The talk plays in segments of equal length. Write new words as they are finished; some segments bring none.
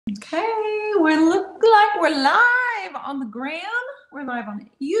Okay, we look like we're live on the gram. We're live on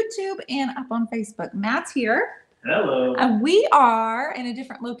YouTube and up on Facebook. Matt's here. Hello. And we are in a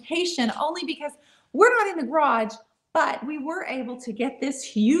different location only because we're not in the garage, but we were able to get this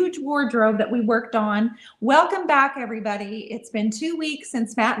huge wardrobe that we worked on. Welcome back, everybody. It's been 2 weeks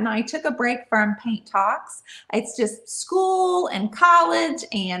since Matt and I took a break from Paint Talks. It's just school and college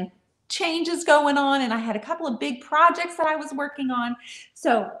and changes going on, and I had a couple of big projects that I was working on.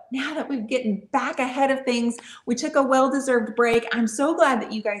 So now that we're getting back ahead of things, we took a well-deserved break. I'm so glad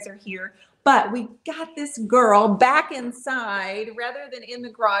that you guys are here, but we got this girl back inside rather than in the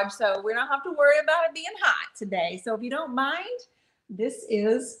garage, so we don't have to worry about it being hot today. So if you don't mind, this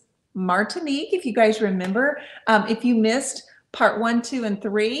is Martinique. If you guys remember, if you missed part 1, 2, and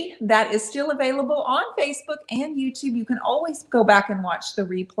 3, that is still available on Facebook and YouTube. You can always go back and watch the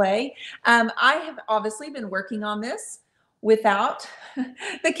replay. I have obviously been working on this without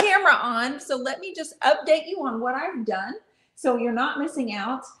the camera on, so let me just update you on what I've done so you're not missing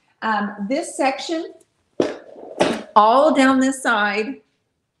out. This section, all down this side,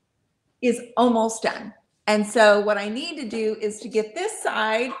 is almost done. And so what I need to do is to get this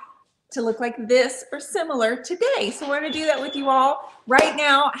side to look like this or similar today. So we're going to do that with you all right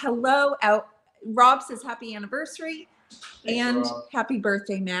now. Hello out. Rob says happy anniversary. Thanks, and Rob. Happy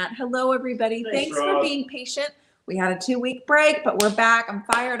birthday, Matt. Hello, everybody. Thanks Rob. for being patient. We had a 2-week break, but we're back. I'm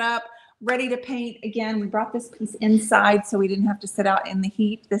fired up, ready to paint again. We brought this piece inside so we didn't have to sit out in the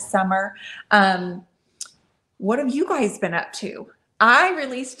heat this summer. What have you guys been up to? I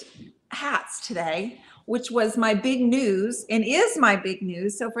released hats today, which was my big news and is my big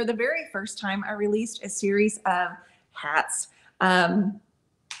news. So for the very first time, I released a series of hats.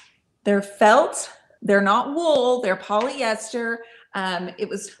 They're felt, they're not wool, they're polyester.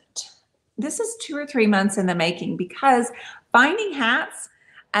 This is 2 or 3 months in the making, because finding hats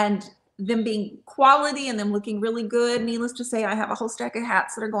and them being quality and them looking really good, needless to say, I have a whole stack of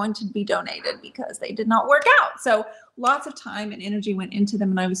hats that are going to be donated because they did not work out. So lots of time and energy went into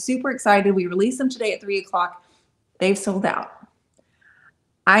them, and I was super excited. We released them today at 3 o'clock. They've sold out.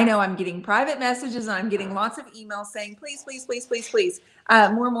 I know I'm getting private messages and I'm getting lots of emails saying, please, please, please, please, please,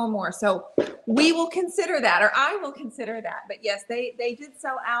 more. So we will consider that, or I will consider that. But yes, they did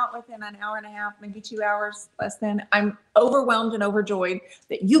sell out within an hour and a half, maybe 2 hours less than. I'm overwhelmed and overjoyed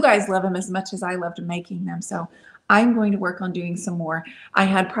that you guys love them as much as I loved making them. So I'm going to work on doing some more. I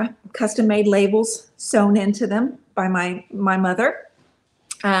had custom made labels sewn into them by my mother.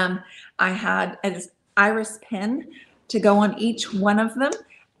 I had an iris pen to go on each one of them.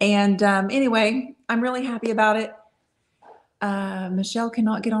 And anyway, I'm really happy about it. Michelle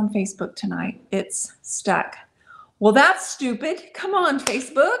cannot get on Facebook tonight. It's stuck. Well, that's stupid. Come on,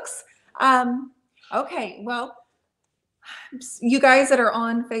 Facebooks. Okay, well, you guys that are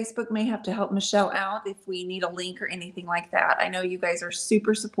on Facebook may have to help Michelle out if we need a link or anything like that. I know you guys are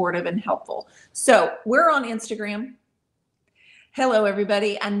super supportive and helpful. So we're on Instagram. Hello,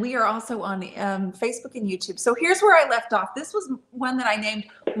 everybody. And we are also on Facebook and YouTube. So here's where I left off. This was one that I named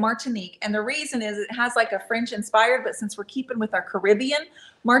Martinique. And the reason is it has like a French inspired, but since we're keeping with our Caribbean,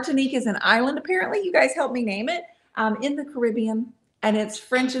 Martinique is an island, apparently. You guys helped me name it, in the Caribbean. And it's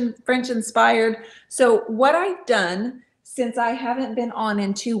French inspired. So what I've done since I haven't been on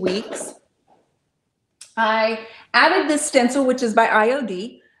in 2 weeks, I added this stencil, which is by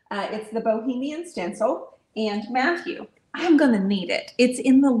IOD. It's the Bohemian stencil. And Matthew, I'm going to need it. It's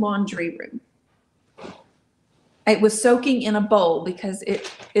in the laundry room. It was soaking in a bowl because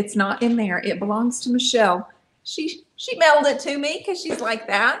it's not in there. It belongs to Michelle. She mailed it to me because she's like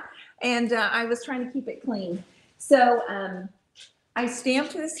that. And I was trying to keep it clean. So I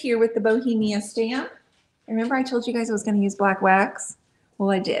stamped this here with the Bohemia stamp. Remember I told you guys I was going to use black wax?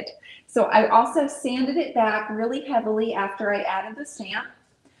 Well, I did. So I also sanded it back really heavily after I added the stamp.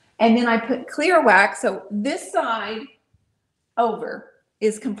 And then I put clear wax. So this side over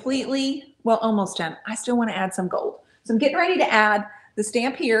is completely, well, almost done. I still want to add some gold. So I'm getting ready to add the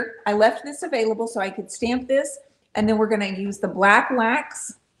stamp here. I left this available so I could stamp this, and then we're going to use the black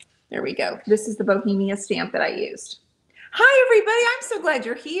wax. There we go. This is the Bohemia stamp that I used. Hi, everybody. I'm so glad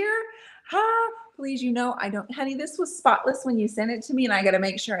you're here. Please, you know, I don't, honey, this was spotless when you sent it to me, and I got to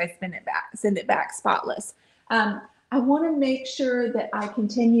make sure I send it back spotless. I want to make sure that I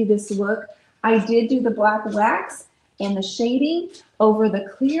continue this look. I did do the black wax and the shading over the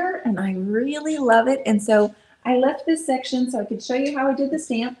clear, and I really love it. And so I left this section so I could show you how I did the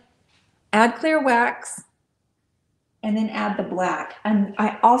stamp, add clear wax, and then add the black. And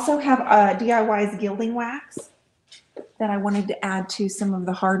I also have DIY's gilding wax that I wanted to add to some of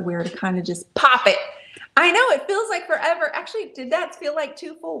the hardware to kind of just pop it. I know it feels like forever. Actually, did that feel like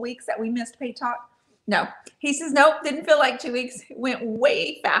 2 full weeks that we missed Pay Talk? No. He says, nope, didn't feel like 2 weeks. It went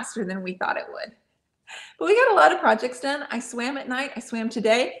way faster than we thought it would. But we got a lot of projects done. I swam at night. I swam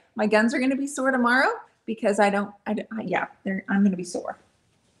today. My guns are going to be sore tomorrow because I'm going to be sore,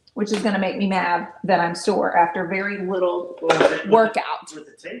 which is going to make me mad that I'm sore after very little workout. With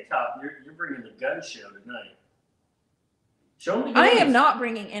the tank top, you're bringing the gun show tonight. Show them the I guns. am not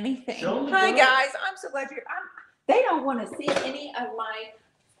bringing anything. Hi, guys. I'm so glad you're. They don't want to see any of my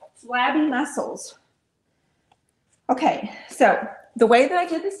flabby muscles. Okay, so the way that I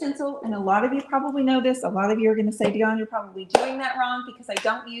did the stencil, and a lot of you probably know this, a lot of you are going to say, Dionne, you're probably doing that wrong because I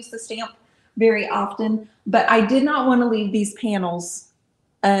don't use the stamp very often, but I did not want to leave these panels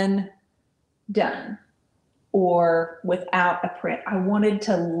undone or without a print. I wanted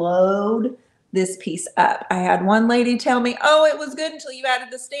to load this piece up. I had one lady tell me, oh, it was good until you added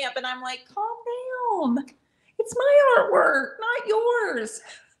the stamp, and I'm like, calm down. It's my artwork, not yours.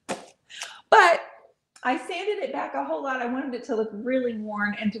 But I sanded it back a whole lot. I wanted it to look really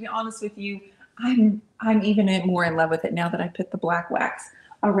worn. And to be honest with you, I'm even more in love with it now that I put the black wax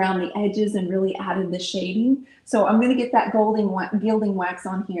around the edges and really added the shading. So I'm going to get that gilding wax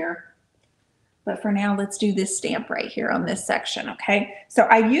on here. But for now, let's do this stamp right here on this section, okay? So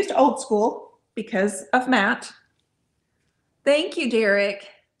I used old school because of Matt. Thank you, Derek.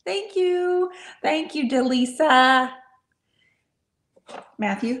 Thank you. Thank you, Delisa.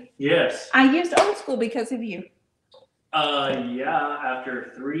 Matthew? Yes. I used old school because of you. Yeah,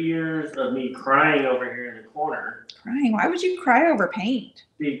 after 3 years of me crying over here in the corner. Crying? Why would you cry over paint?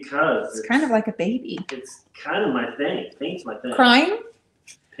 Because it's kind of like a baby. It's kind of my thing. Paint's my thing. Crying?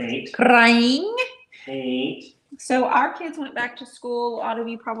 Paint. Crying? Paint. So our kids went back to school. A lot of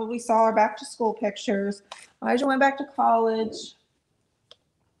you probably saw our back to school pictures. Elijah went back to college.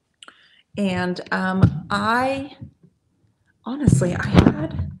 And honestly, I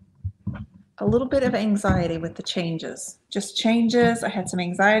had a little bit of anxiety with the changes. Just changes. I had some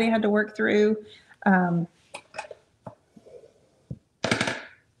anxiety I had to work through. Boom.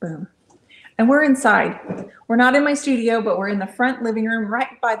 And we're inside. We're not in my studio, but we're in the front living room,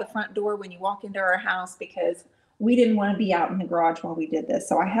 right by the front door when you walk into our house, because we didn't want to be out in the garage while we did this.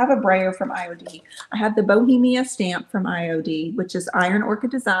 So I have a brayer from IOD. I have the Bohemia stamp from IOD, which is Iron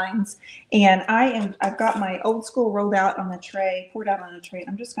Orchid Designs. And I've got my old school rolled out on the tray, poured out on a tray.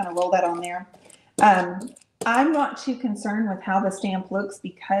 I'm just going to roll that on there. I'm not too concerned with how the stamp looks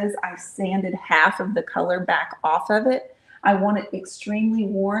because I sanded half of the color back off of it. I want it extremely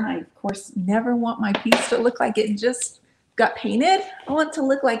worn. I, of course, never want my piece to look like it just got painted. I want it to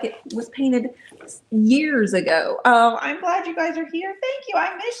look like it was painted years ago. I'm glad you guys are here. Thank you.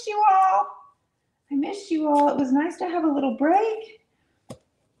 I missed you all. I missed you all. It was nice to have a little break.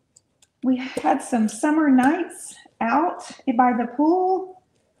 We had some summer nights out by the pool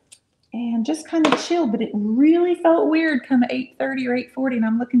and just kind of chilled, but it really felt weird come 8:30 or 8:40, and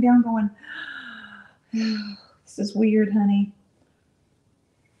I'm looking down going, this is weird, honey.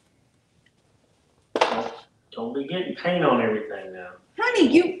 Don't be getting paint on everything now.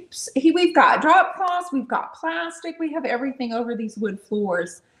 Honey, we've got drop cloths, we've got plastic, we have everything over these wood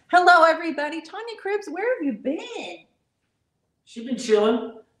floors. Hello, everybody. Tanya Cribs, where have you been? She's been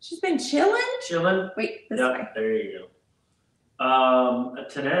chilling. She's been chilling? Chilling. Wait, this way. There you go.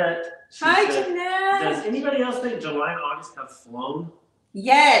 Tanette. Hi, Tanette. Does anybody else think July and August have flown?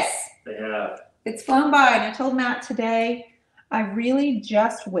 Yes. They have. It's flown by, and I told Matt today, I really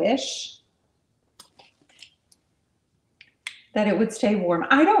just wish that it would stay warm.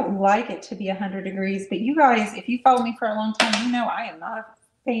 I don't like it to be 100 degrees, but you guys, if you follow me for a long time, you know I am not a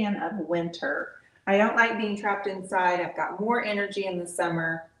fan of winter. I don't like being trapped inside. I've got more energy in the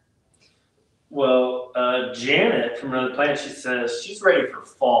summer. Well, Janet from Another Planet, she says she's ready for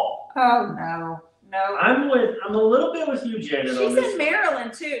fall. Oh, no. No. I'm a little bit with you, Janet. She's in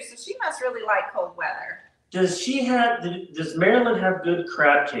Maryland too, so she must really like cold weather. Does Maryland have good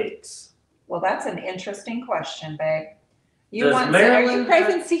crab cakes? Well, that's an interesting question, babe. Are you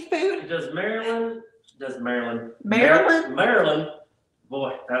craving seafood? Maryland?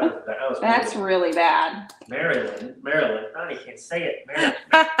 Boy, that was That's really bad. Maryland. I can't say it. Maryland.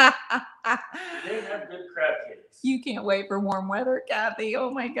 They have good crab cakes. You can't wait for warm weather, Kathy. Oh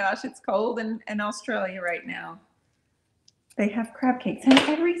my gosh, it's cold in Australia right now. They have crab cakes, and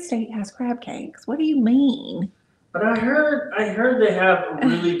every state has crab cakes. What do you mean? But I heard they have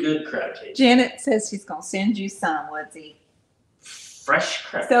really good crab cakes. Janet says she's gonna send you some, Woodsy. Fresh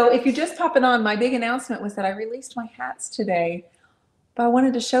crab. So if you're just popping on, my big announcement was that I released my hats today. But I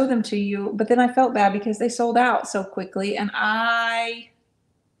wanted to show them to you, but then I felt bad because they sold out so quickly, and I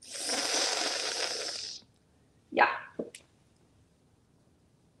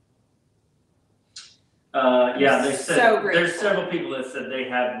Yeah, they said, So there's grateful. several people that said they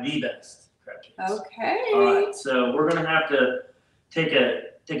have the best crab cakes. Okay. All right, so we're gonna have to take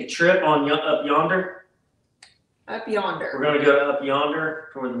a trip on up yonder. Up yonder. We're gonna go up yonder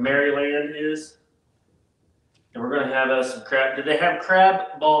to where the Maryland is, and we're gonna have us some crab. Did they have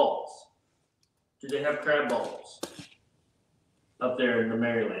crab balls? Did they have crab balls up there in the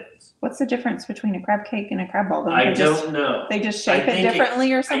Marylands? What's the difference between a crab cake and a crab ball? I don't know. They just shape it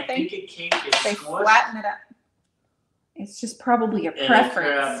differently or something? I think a cake is They squashed. flatten it up. It's just probably a And preference. a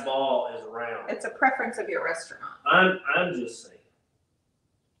crab ball is round. It's a preference of your restaurant. I'm just saying.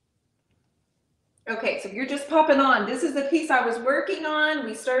 Okay, so you're just popping on. This is the piece I was working on.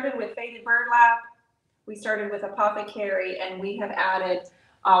 We started with faded burlap. We started with apothecary, and we have added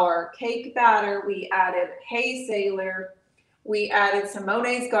our cake batter. We added hay sailor. We added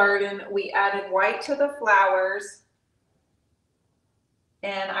Simone's garden. We added white to the flowers.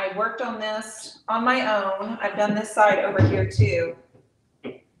 And I worked on this on my own. I've done this side over here too.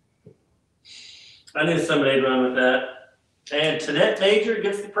 I knew somebody'd run with that. And Tanette Major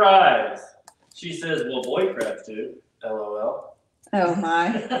gets the prize. She says, well, boy crabs too. LOL. Oh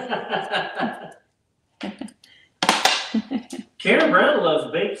my. Karen Brown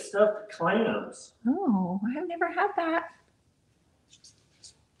loves baked stuffed clams. Oh, I've never had that.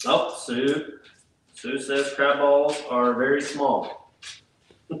 Oh, Sue says crab balls are very small.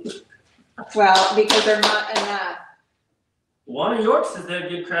 Well, because they're not enough. Juana York says they have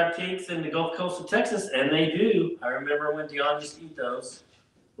good crab cakes in the Gulf Coast of Texas, and they do. I remember when Dionne used to eat those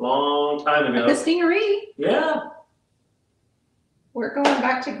long time ago. The stingery. Yeah. We're going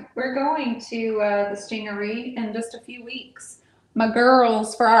to the stingery in just a few weeks. My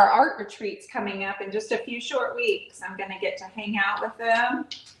girls, for our art retreats coming up in just a few short weeks, I'm going to get to hang out with them.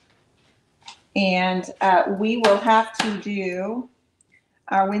 And we will have to do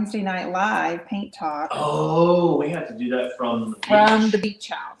our Wednesday night live paint talk. Oh, we have to do that from the beach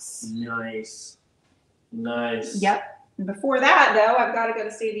house. Nice. Nice. Yep. And before that, though, I've got to go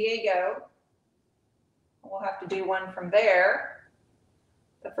to San Diego. We'll have to do one from there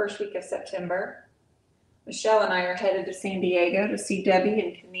the first week of September. Michelle and I are headed to San Diego to see Debbie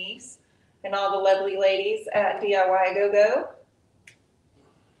and Kenise and all the lovely ladies at DIY Go-Go.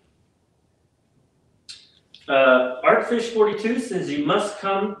 Artfish42 says you must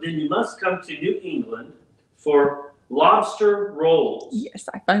come to New England for lobster rolls. Yes,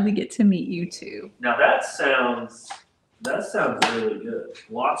 I finally get to meet you too. Now that sounds really good.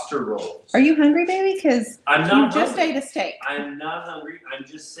 Lobster rolls. Are you hungry, baby? Because I'm you not just hungry. ate a steak. I'm not hungry. I'm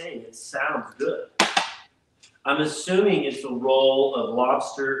just saying it sounds good. I'm assuming it's a roll of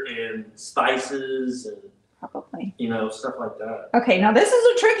lobster and spices and Probably. stuff like that. Okay, now this is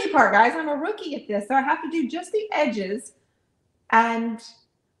a tricky part, guys. I'm a rookie at this, so I have to do just the edges and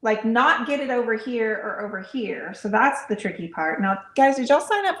like not get it over here or over here. So that's the tricky part. Now, guys, did y'all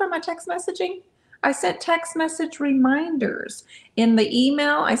sign up for my text messaging? I sent text message reminders. In the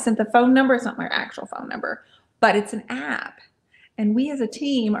email, I sent the phone number. It's not my actual phone number, but it's an app. And we as a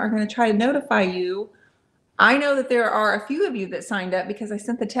team are going to try to notify you. I know that there are a few of you that signed up because I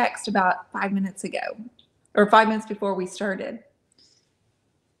sent the text about 5 minutes ago or 5 minutes before we started.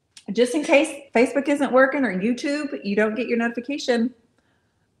 Just in case Facebook isn't working or YouTube, you don't get your notification,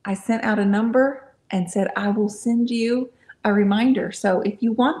 I sent out a number and said, I will send you a reminder. So if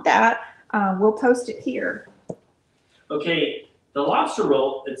you want that, we'll post it here. Okay, the lobster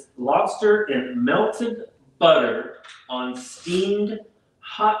roll, it's lobster and melted butter on steamed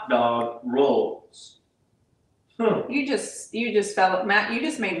hot dog rolls. You just fell, Matt. You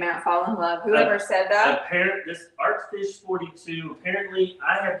just made Matt fall in love. Whoever said that. This Artfish42. Apparently,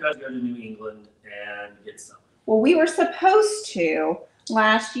 I have got to go to New England and get some. Well, we were supposed to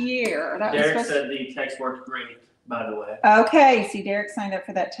last year. Derek said the text worked great, by the way. Okay, see, Derek signed up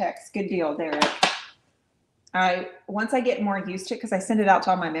for that text. Good deal, Derek. Once I get more used to it, because I send it out to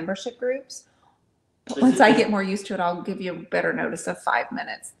all my membership groups. Once I get more used to it, I'll give you a better notice of 5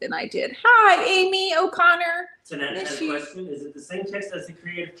 minutes than I did. Hi, Amy O'Connor. Tanette has a question. Is it the same text as the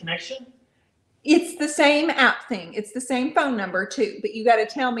Creative Connection? It's the same app thing. It's the same phone number too, but you got to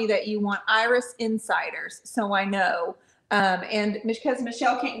tell me that you want Iris Insiders so I know. And because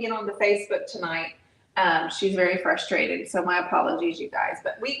Michelle can't get on the Facebook tonight, she's very frustrated. So my apologies, you guys.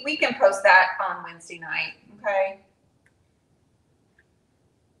 But we can post that on Wednesday night, okay?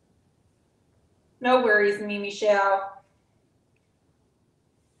 No worries, me, Michelle.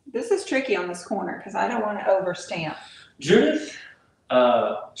 This is tricky on this corner because I don't want to overstamp. Judith,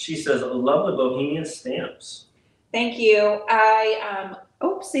 she says, love the Bohemian stamps. Thank you.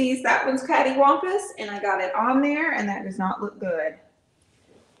 Oopsies, that one's cattywampus, and I got it on there, and that does not look good.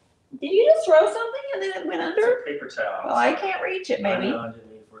 Did you just throw something and then it went It's under? a paper towel. Well, I can't reach it, I maybe. know, I didn't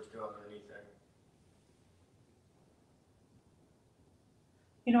mean for it to go underneath there.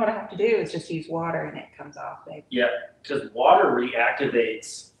 You know what I have to do is just use water and it comes off, babe. Yeah, because water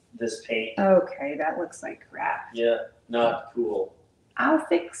reactivates this paint. Okay, that looks like crap. Yeah, not cool. I'll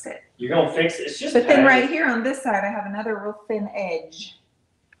fix it. You're gonna fix it. It's just. But then right padding. here on this side, I have another real thin edge.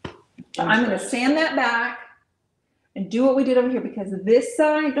 So I'm going to sand that back and do what we did over here because this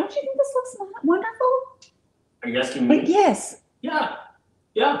side, don't you think this looks wonderful? Are you asking But me? yes. Yeah,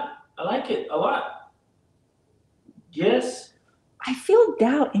 I like it a lot. Yes. I feel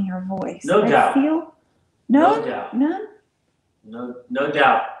doubt in your voice. No doubt. No doubt. None? No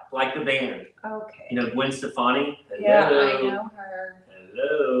doubt. Like the band. Okay. You know Gwen Stefani. Hello. Yeah, I know her.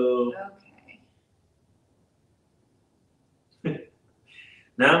 Hello. Okay.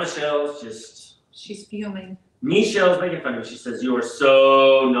 Now Michelle's just. She's fuming. Michelle's making fun of me. She says, "You are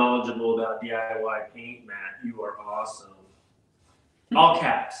so knowledgeable about DIY paint, Matt. You are awesome." All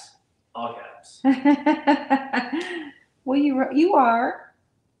caps. All caps. Well, you are.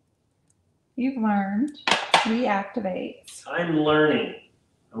 You've learned. Reactivates. I'm learning.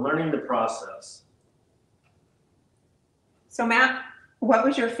 I'm learning the process. So, Matt, what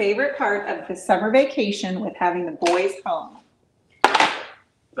was your favorite part of the summer vacation with having the boys home?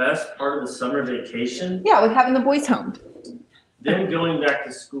 Best part of the summer vacation? Yeah, with having the boys home. Then going back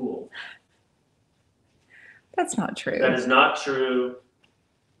to school. That's not true. That is not true.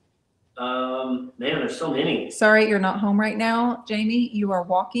 Man, there's so many. Sorry, you're not home right now, Jamie. You are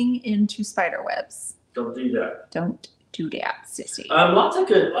walking into spider webs. Don't do that. Don't do that, sissy. Lots of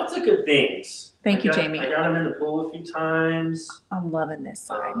good things. Thank you, Jamie. I got him in the pool a few times. I'm loving this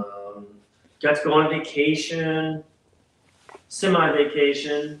side. Got to go on vacation,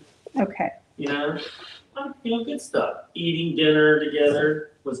 semi-vacation. Okay. You know, good stuff. Eating dinner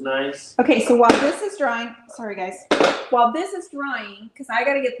together was nice. Okay, so while this is drying, sorry guys, while this is drying, because I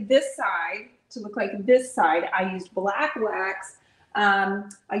got to get this side to look like this side, I used black wax. I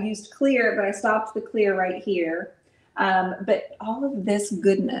used clear, but I stopped the clear right here. But all of this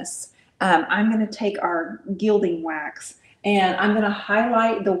goodness, I'm going to take our gilding wax and I'm going to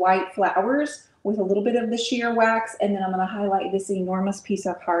highlight the white flowers with a little bit of the sheer wax, and then I'm going to highlight this enormous piece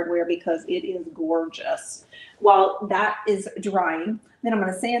of hardware because it is gorgeous. While that is drying, then I'm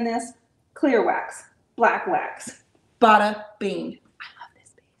going to sand this, clear wax, black wax, bada bing. I love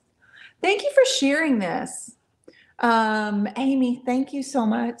this piece. Thank you for sharing this. Amy, thank you so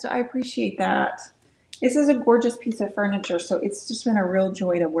much. I appreciate that. This is a gorgeous piece of furniture, so it's just been a real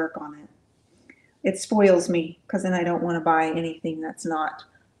joy to work on it. It spoils me because then I don't want to buy anything that's not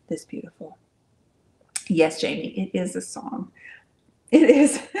this beautiful. Yes, Jamie, it is a song. It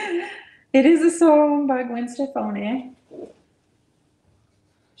is a song by Gwen Stefani.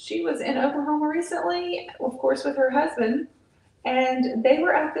 She was in Oklahoma recently, of course, with her husband, and they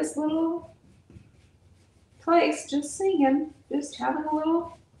were at this little place just singing, just having a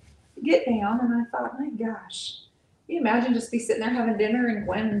little get down, and I thought, my gosh, can you imagine just be sitting there having dinner and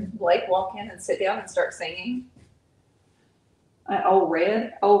Gwen and Blake walk in and sit down and start singing? Old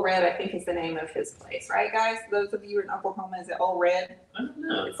Red, I think is the name of his place, right, guys? Those of you in Oklahoma, is it Old Red? I don't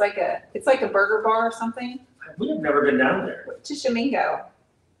know. It's like a burger bar or something. We have never been down there. Tishomingo.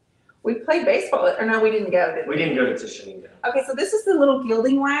 We played baseball, or no, we didn't go. Did we? We didn't go to Tishomingo. Okay, so this is the little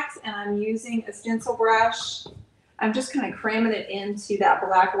gilding wax, and I'm using a stencil brush. I'm just kind of cramming it into that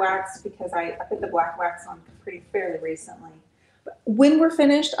black wax because I put the black wax on fairly recently. But when we're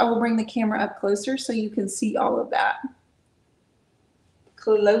finished, I will bring the camera up closer so you can see all of that.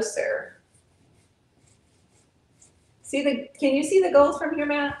 Closer. Can you see the gold from here,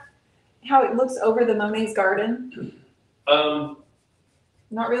 Matt? How it looks over the Monet's garden?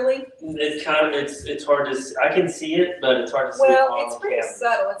 Not really. It's kind of it's hard to see. I can see it, but it's hard to see. Well, on it's pretty camera.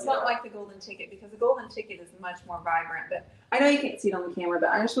 subtle. It's Yeah. not like the golden ticket because the golden ticket is much more vibrant. But I know you can't see it on the camera, but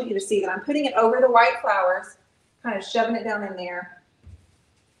I just want you to see that I'm putting it over the white flowers, kind of shoving it down in there.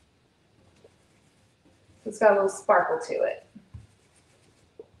 It's got a little sparkle to it.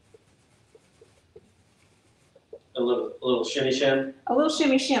 A little shimmy shim. A little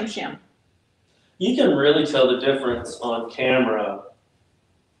shimmy shim shim. You can really tell the difference on camera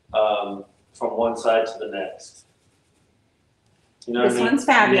from one side to the next. You know This what I mean? one's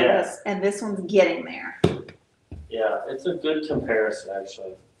fabulous, and this one's getting there. Yeah, it's a good comparison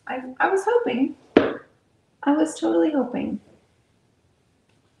actually. I was hoping. I was totally hoping.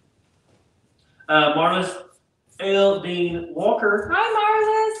 Marla's Dean Walker.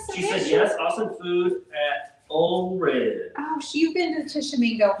 Hi, Marlis. She said yes, awesome food at Old Red. Oh, you've been to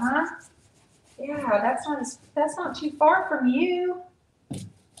Tishomingo, huh? Yeah, that's not too far from you.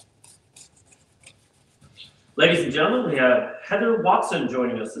 Ladies and gentlemen, we have Heather Watson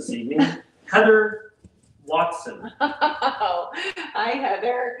joining us this evening. Heather Watson. Oh, hi,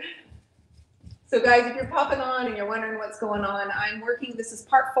 Heather. So guys, if you're popping on and you're wondering what's going on, I'm working, this is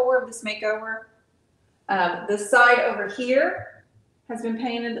part 4 of this makeover. The side over here has been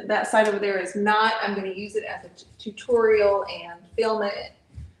painted. That side over there is not. I'm going to use it as a tutorial and film it,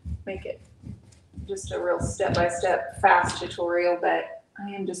 make it just a real step-by-step fast tutorial, but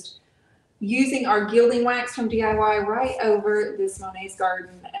I am just using our gilding wax from DIY right over this Monet's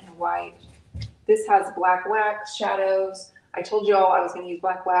Garden and white. This has black wax, shadows. I told you all I was going to use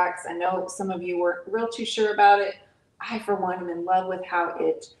black wax. I know some of you weren't real too sure about it. I, for one, am in love with how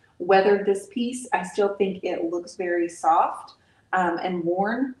it weathered this piece. I still think it looks very soft and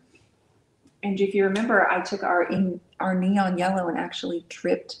worn. And if you remember, I took our neon yellow and actually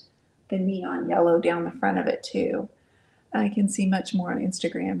dripped the neon yellow down the front of it too. I can see much more on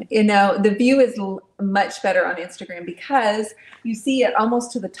Instagram. You know, the view is much better on Instagram because you see it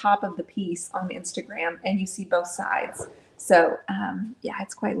almost to the top of the piece on Instagram and you see both sides. So yeah,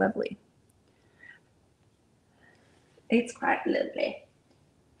 it's quite lovely. It's quite lovely.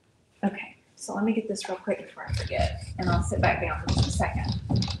 Okay, so let me get this real quick before I forget, and I'll sit back down for just a second.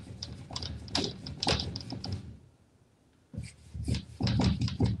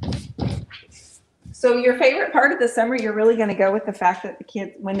 So your favorite part of the summer, you're really going to go with the fact that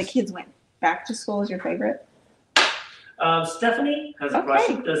when the kids went back to school is your favorite? Stephanie has a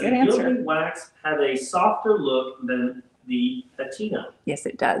question. Does the gilding wax have a softer look than the patina? Yes,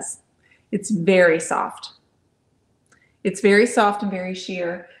 it does. It's very soft. It's very soft and very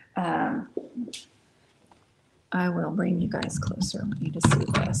sheer. I will bring you guys closer. I want you to see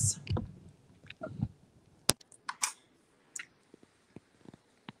this.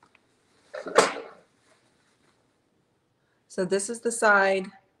 So this is the side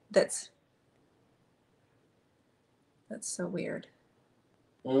that's so weird.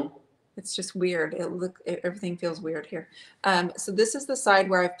 Mm-hmm. It's just weird. Everything feels weird here. So this is the side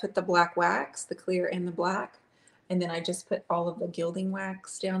where I've put the black wax, the clear and the black. And then I just put all of the gilding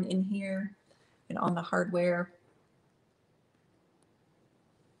wax down in here and on the hardware.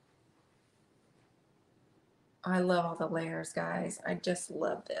 I love all the layers, guys. I just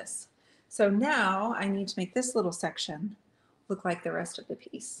love this. So now I need to make this little section look like the rest of the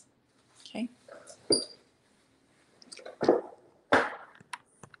piece. Okay.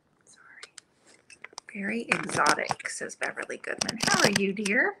 Sorry. Very exotic, says Beverly Goodman. How are you,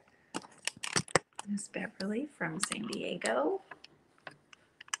 dear? Miss Beverly from San Diego.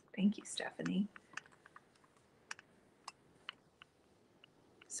 Thank you, Stephanie.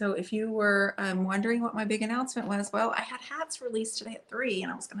 So if you were wondering what my big announcement was, well, I had hats released today at 3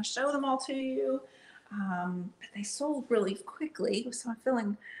 and I was going to show them all to you. But they sold really quickly, so I'm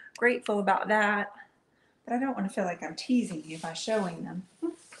feeling grateful about that. But I don't want to feel like I'm teasing you by showing them.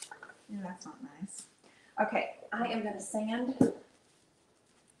 Yeah, that's not nice. Okay, I am going to sand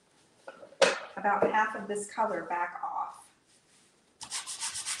about half of this color back off.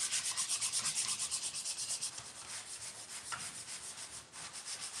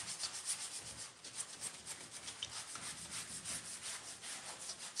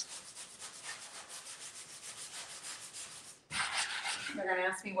 They're going to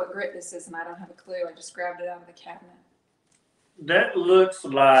ask me what grit this is, and I don't have a clue. I just grabbed it out of the cabinet. That looks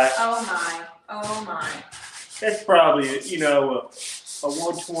like. Oh my! Oh my! That's probably a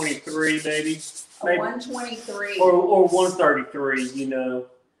 123 maybe. A 123. Or 133.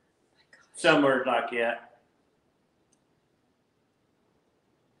 Somewhere like that.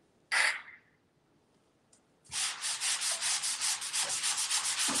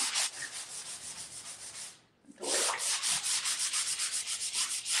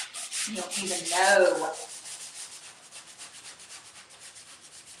 You don't even know.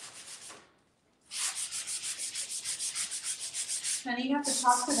 Honey, you have to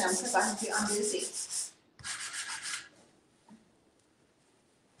talk to them because I'm busy. This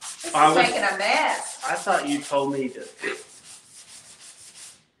is making a mess. I thought you told me to.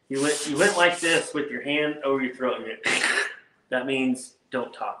 You went like this with your hand over your throat. That means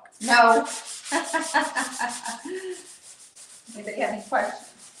don't talk. No. Did they have any questions?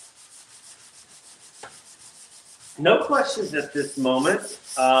 No questions at this moment.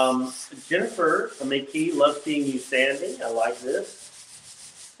 Jennifer McKee, love seeing you standing. I like this.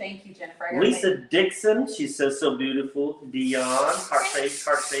 Thank you, Jennifer. Lisa Dixon, she says so beautiful. Dionne, heart face,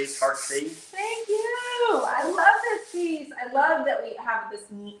 heart face, heart face. Thank you. I love this piece. I love that we have this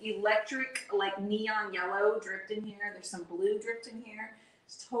electric, like neon yellow dripped in here. There's some blue dripped in here.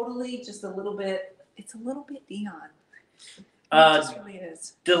 It's totally just a little bit. It's a little bit Dionne. It just really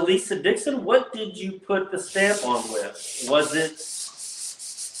is. Delisa Dixon, what did you put the stamp on with? Was it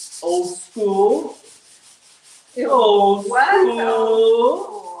old school? It Old was school. old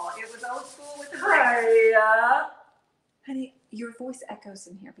school. It was old school with the brick. Hiya. Honey, your voice echoes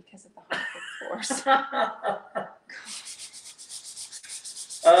in here because of the hardwood floors.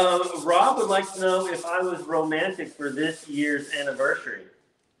 Rob would like to know if I was romantic for this year's anniversary.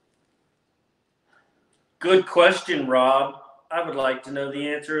 Good question, Rob. I would like to know the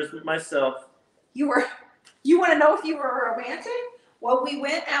answer myself. You want to know if you were romantic? Well, we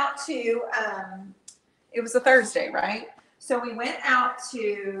went out to, it was a Thursday, right? So we went out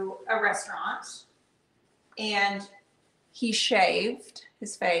to a restaurant and he shaved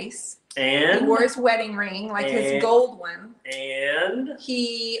his face. And he wore his wedding ring, like his gold one. And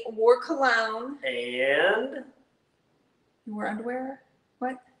he wore cologne. And you wore underwear?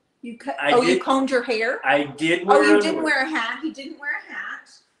 What? You cut? You combed your hair? I did wear underwear. Didn't wear a hat. He didn't wear a hat.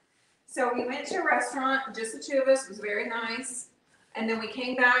 So we went to a restaurant, just the two of us. It was very nice. And then we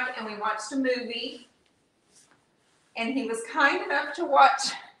came back and we watched a movie. And he was kind enough to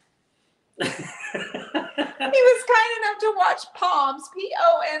watch. He was kind enough to watch Poms,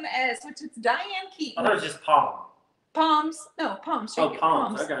 P-O-M-S, which is Diane Keaton. Oh, that was just Palm. Poms. No, Poms. Oh,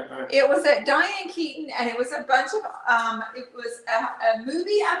 Poms. Okay. All right. It was at Diane Keaton, and it was a bunch of, it was a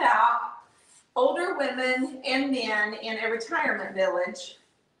movie about older women and men in a retirement village.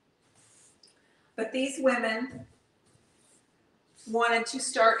 But these women wanted to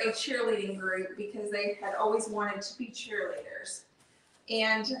start a cheerleading group because they had always wanted to be cheerleaders.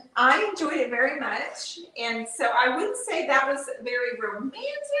 And I enjoyed it very much. And so I wouldn't say that was very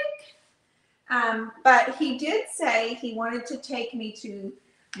romantic. But he did say he wanted to take me to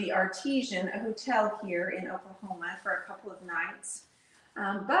the Artesian, a hotel here in Oklahoma, for a couple of nights.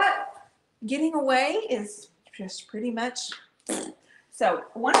 But getting away is just pretty much. So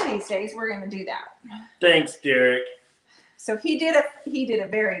one of these days we're going to do that. Thanks, Derek. So he did a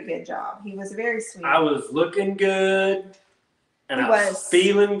very good job. He was very sweet. I was looking good, and I was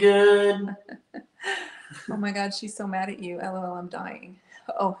feeling good. Oh my God, she's so mad at you. LOL, I'm dying.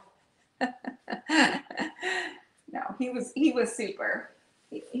 Oh. No, he was super.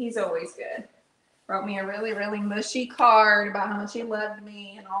 He's always good. Wrote me a really, really mushy card about how much he loved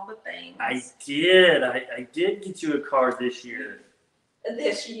me and all the things. I did. I did get you a card this year.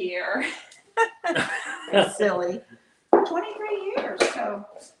 This year. Silly. 23 years. So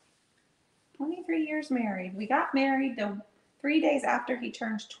 23 years married. We got married 3 days after he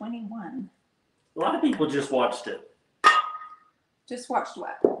turned 21. A lot of people just watched it. Just watched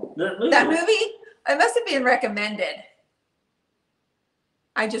what? That movie? It must have been recommended.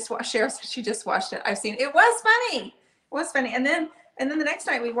 I just watched. Cheryl said she just watched it. I've seen it. It was funny. It was funny. And then the next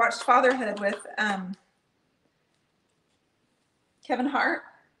night we watched Fatherhood with Kevin Hart.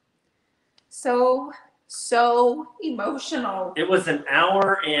 So emotional. It was an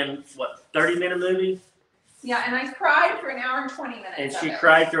hour and 30-minute movie? Yeah, and I cried for an hour and 20 minutes. And she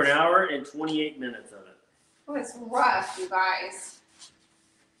cried for an hour and 28 minutes of it. It was rough, you guys.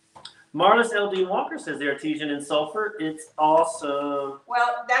 Marlis L.D. Walker says the Artesian in Sulphur. It's awesome.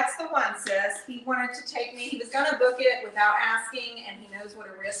 Well, that's the one, sis. He wanted to take me. He was going to book it without asking, and he knows what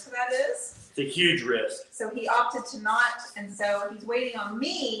a risk that is. It's a huge risk. So he opted to not, and so he's waiting on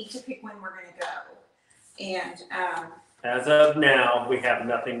me to pick when we're going to go. And as of now, we have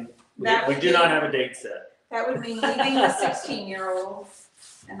nothing. We do not have a date set. That would mean leaving the 16-year-old,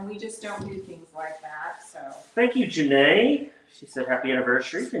 and we just don't do things like that. So thank you, Janae. She said happy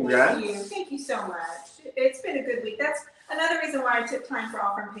anniversary. Congrats. Thank you so much. It's been a good week. That's another reason why I took time for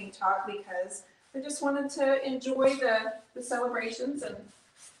Off from Paint Talk, because I just wanted to enjoy the celebrations and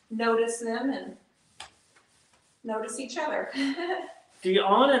notice them and notice each other.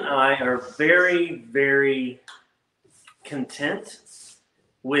 Dionne and I are very, very content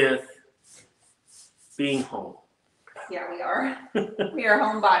with being home. Yeah, we are. We are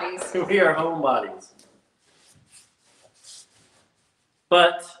homebodies. We are homebodies.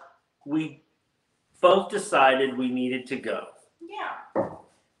 But we both decided we needed to go. Yeah,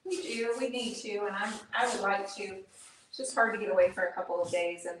 we do. We need to, and I would like to. It's just hard to get away for a couple of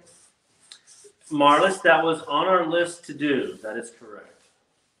days. And Marlis, that was on our list to do. That is correct.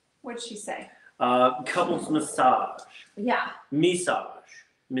 What did she say? Couples massage. Yeah. Massage.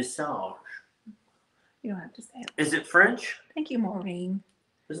 You don't have to say it. Is it French? Thank you, Maureen.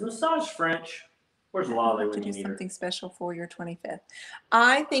 Is massage French? Where's Lolly when to you do need her? something special for your 25th.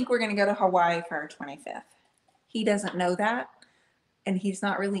 I think we're going to go to Hawaii for our 25th. He doesn't know that, and he's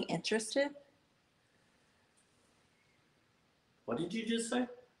not really interested. What did you just say?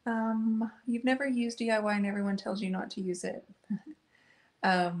 You've never used DIY and everyone tells you not to use it.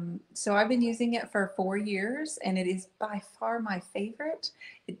 So I've been using it for 4 years and it is by far my favorite.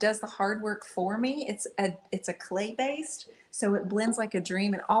 It does the hard work for me. It's a clay based, so it blends like a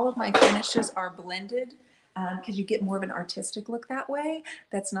dream, and all of my finishes are blended because you get more of an artistic look that way.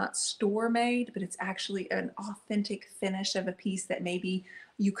 That's not store made, but it's actually an authentic finish of a piece that maybe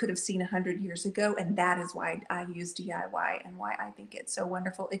you could have seen 100 years ago, and that is why I use DIY and why I think it's so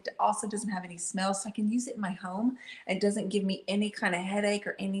wonderful. It also doesn't have any smell, so I can use it in my home. It doesn't give me any kind of headache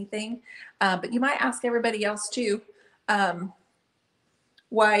or anything. But you might ask everybody else too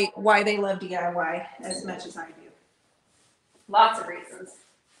why they love DIY as much as I do. Lots of reasons.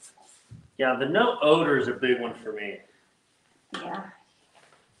 Yeah, the no odor is a big one for me. Yeah.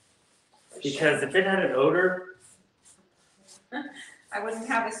 Because if it had an odor, I wouldn't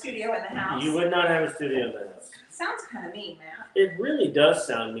have a studio in the house. you would not have a studio in the house. Sounds kind of mean, Matt. It really does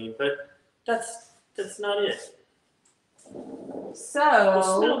sound mean, but that's not it.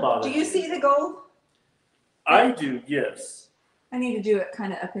 So, do you see the gold? I do, yes. I need to do it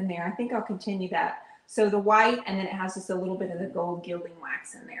kind of up in there. I think I'll continue that. So the white, and then it has just a little bit of the gold gilding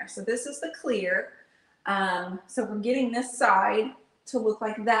wax in there. So this is the clear. So we're getting this side to look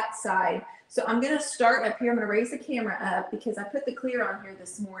like that side. So I'm going to start up here. I'm going to raise the camera up because I put the clear on here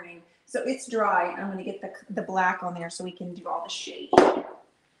this morning. So it's dry. I'm going to get the black on there so we can do all the shade. I'm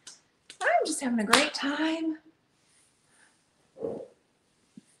just having a great time.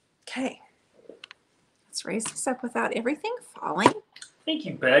 Okay. Let's raise this up without everything falling. Thank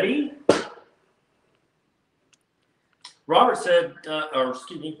you, Betty. Robert said, or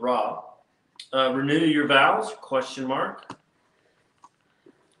excuse me, Rob, renew your vows, question mark.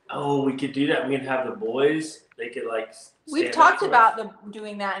 Oh, we could do that. We could have the boys, they could like We've talked about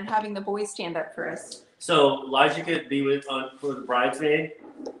doing that and having the boys stand up for us. So Elijah could be for the bridesmaid,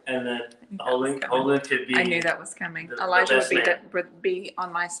 and then Olin could be. I knew that was coming. Elijah would be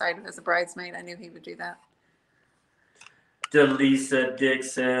on my side as a bridesmaid. I knew he would do that. Delisa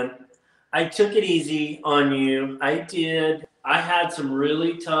Dixon, I took it easy on you. I did. I had some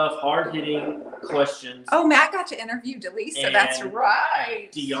really tough, hard-hitting questions. Oh, Matt got to interview Delisa. And that's right.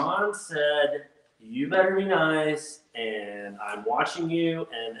 Dionne said, you better be nice, and I'm watching you,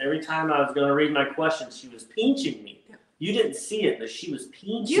 and every time I was going to read my questions, she was pinching me. You didn't see it, but she was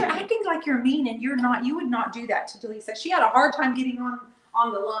pinching me. You're acting like you're mean, and you're not. You would not do that to Delisa. She had a hard time getting on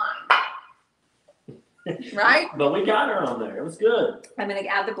the line. Right? But we got her on there. It was good. I'm going to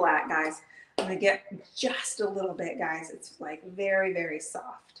add the black, guys. I'm going to get just a little bit, guys. It's like very, very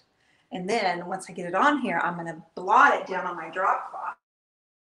soft. And then once I get it on here, I'm going to blot it down on my drop cloth.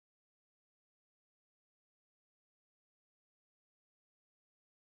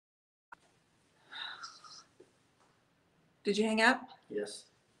 Did you hang up? Yes.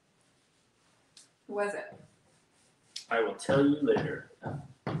 Who was it? I will tell you later.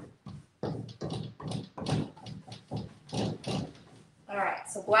 All right,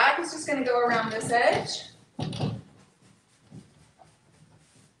 so black is just going to go around this edge.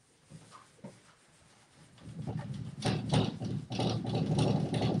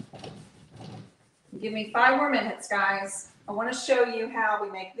 Give me 5 more minutes, guys. I want to show you how we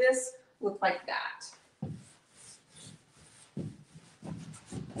make this look like that.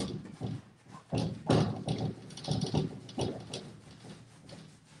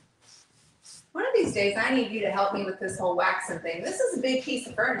 One of these days, I need you to help me with this whole waxing thing. This is a big piece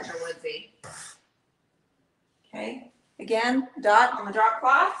of furniture, Woodsy. Okay, again, dot on the drop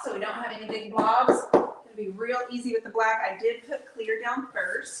cloth so we don't have any big blobs. It'll be real easy with the black. I did put clear down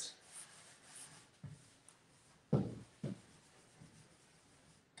first.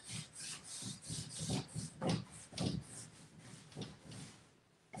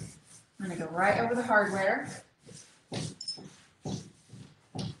 I'm going to go right over the hardware. It's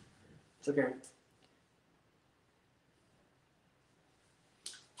okay.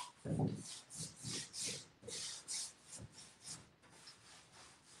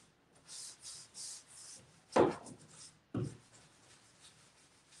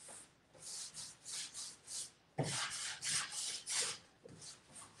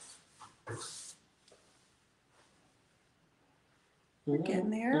 We're getting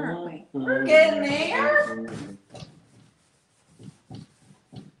there, aren't we? We're getting there.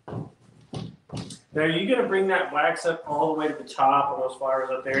 Now, are you going to bring that wax up all the way to the top of those flowers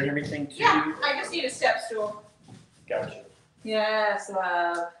up there and everything too? Yeah, I just need a step stool. Gotcha. Yes,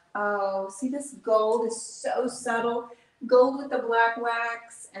 love. Oh, see, this gold is so subtle. Gold with the black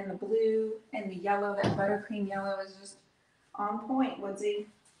wax and the blue and the yellow, that buttercream yellow is just on point, Woodsy.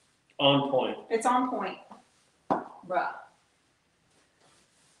 On point. It's on point. Bruh.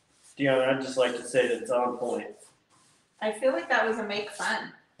 Dionne, I'd just like to say that it's on point. I feel like that was a make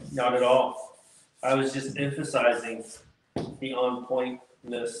fun. Not at all. I was just emphasizing the on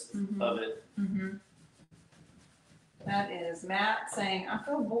pointness of it. Mm-hmm. That is Matt saying, I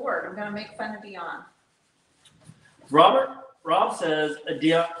feel bored. I'm going to make fun of Dionne. Rob says,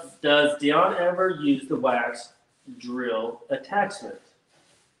 does Dionne ever use the wax drill attachment?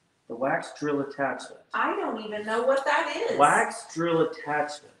 The wax drill attachment. I don't even know what that is. Wax drill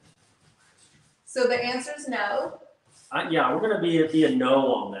attachment. So the answer is no. Yeah, we're going to be a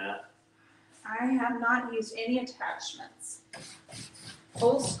no on that. I have not used any attachments.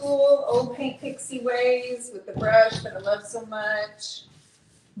 Old school, old paint pixie ways with the brush that I love so much.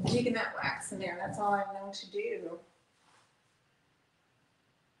 Digging that wax in there. That's all I know to do.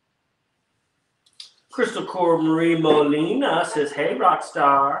 Crystal Core Marie Molina says, hey, rock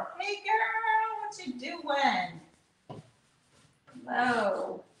star. Hey, girl, what you doing?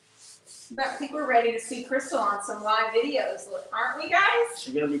 Hello. I think we're ready to see Crystal on some live videos, aren't we, guys?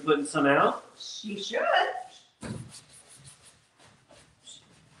 She going to be putting some out? She should.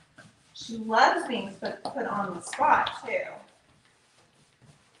 She loves being put on the spot, too.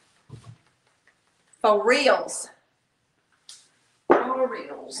 For reals. For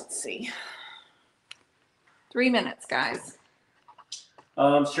reals. Let's see. 3 minutes, guys.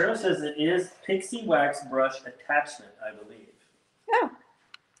 Cheryl says it is pixie wax brush attachment, I believe. Oh.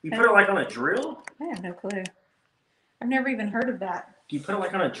 You put it like on a drill? I have no clue. I've never even heard of that. Do you put it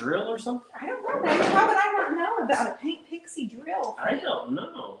like on a drill or something? I don't know. How would I not know about a paint pixie drill? I don't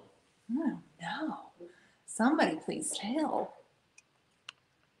know. Oh, no. Somebody please tell.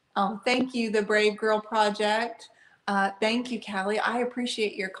 Oh, thank you, the Brave Girl Project. Thank you, Callie. I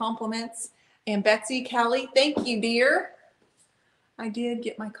appreciate your compliments. And Betsy, Callie, thank you, dear. I did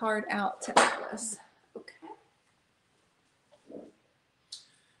get my card out to Alice. Okay.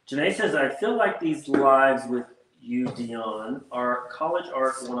 Janae says, I feel like these lives with you, Dionne, are college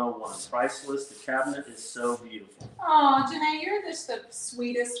art 101. Priceless. The cabinet is so beautiful. Oh, Janae, you're just the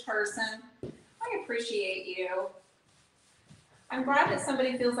sweetest person. I appreciate you. I'm glad that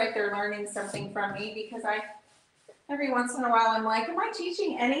somebody feels like they're learning something from me because every once in a while I'm like, am I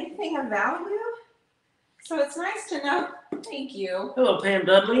teaching anything of value? So it's nice to know. Thank you. Hello, Pam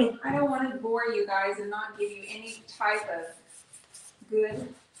Dudley. I don't want to bore you guys and not give you any type of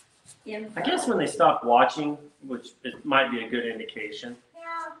good info. I guess when they stop watching, which it might be a good indication.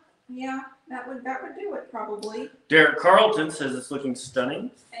 Yeah, that would do it probably. Derek Carlton says it's looking stunning.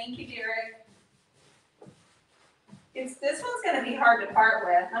 Thank you, Derek. This one's going to be hard to part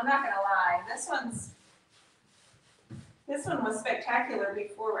with. I'm not going to lie. This one was spectacular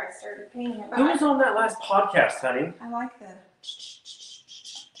before I started painting it. Who was on that last podcast, honey? I like the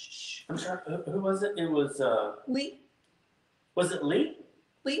I'm sorry. Who was it? It was Lee. Was it Lee?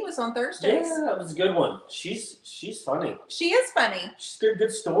 Lee was on Thursdays. Yeah, that was a good one. She's funny. She is funny. She's got a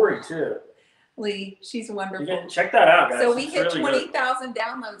good story too. Lee, she's wonderful. You can check that out, guys. So we It's hit really 20,000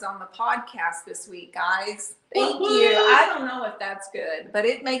 downloads on the podcast this week, guys. Thank you. I don't know if that's good, but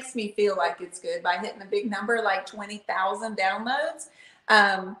it makes me feel like it's good by hitting a big number like 20,000 downloads.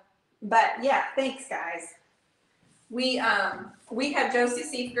 But yeah, thanks, guys. We have Josie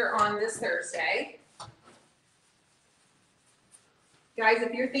Seifker on this Thursday. Guys,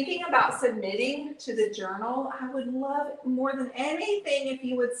 if you're thinking about submitting to the journal, I would love more than anything if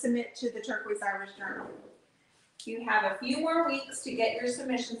you would submit to the Turquoise Iris Journal. You have a few more weeks to get your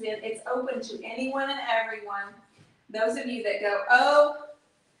submissions in. It's open to anyone and everyone. Those of you that go, oh,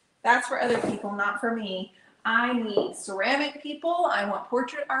 that's for other people, not for me. I need ceramic people. I want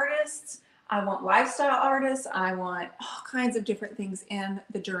portrait artists. I want lifestyle artists. I want all kinds of different things in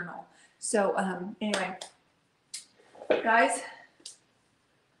the journal. So anyway, guys,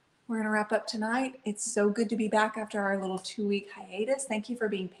 we're going to wrap up tonight. It's so good to be back after our little 2-week hiatus. Thank you for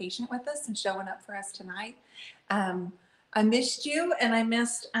being patient with us and showing up for us tonight. I missed you, and I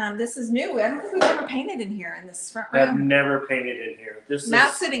missed, this is new. I don't think we've ever painted in here in this front room. I've never painted in here.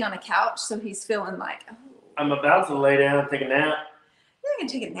 Matt's sitting on a couch, so he's feeling like, oh. I'm about to lay down and take a nap. You're going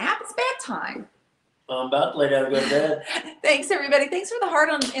to take a nap? It's bedtime. I'm about to lay down and go to bed. Thanks, everybody. Thanks for the heart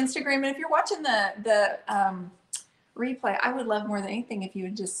on Instagram. And if you're watching the replay, I would love more than anything if you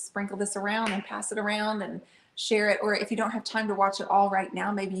would just sprinkle this around and pass it around and share it. Or if you don't have time to watch it all right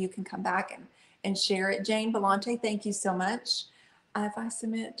now, maybe you can come back and share it. Jane Belante, thank you so much. If I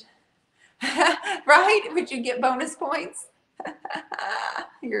submit, right? Would you get bonus points?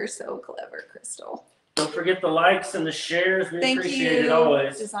 You're so clever, Crystal. Don't forget the likes and the shares. We Thank appreciate you. it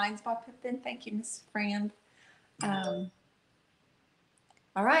always. Designs by Pippin. Thank you, Miss Fran. All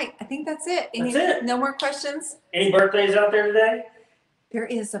right, I think that's it. That's it. No more questions? Any birthdays out there today? There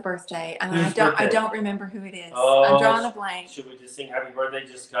is a birthday, and Whose I birthday? don't remember who it is. Oh, I'm drawing a blank. Should we just sing happy birthday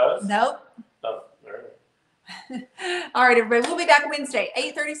just cause? Nope. Oh, all right. All right, everybody. We'll be back Wednesday,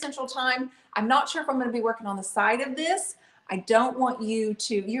 8:30 Central Time. I'm not sure if I'm going to be working on the side of this. I don't want you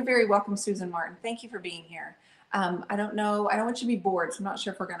to. You're very welcome, Susan Martin. Thank you for being here. I don't know. I don't want you to be bored. So I'm not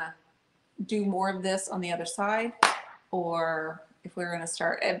sure if we're going to do more of this on the other side, or if we're going to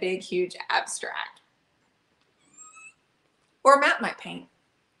start a big, huge abstract. Or Matt might paint,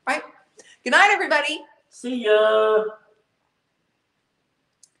 right? Good night, everybody. See ya. All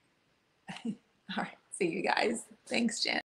right. See you guys. Thanks, Jen.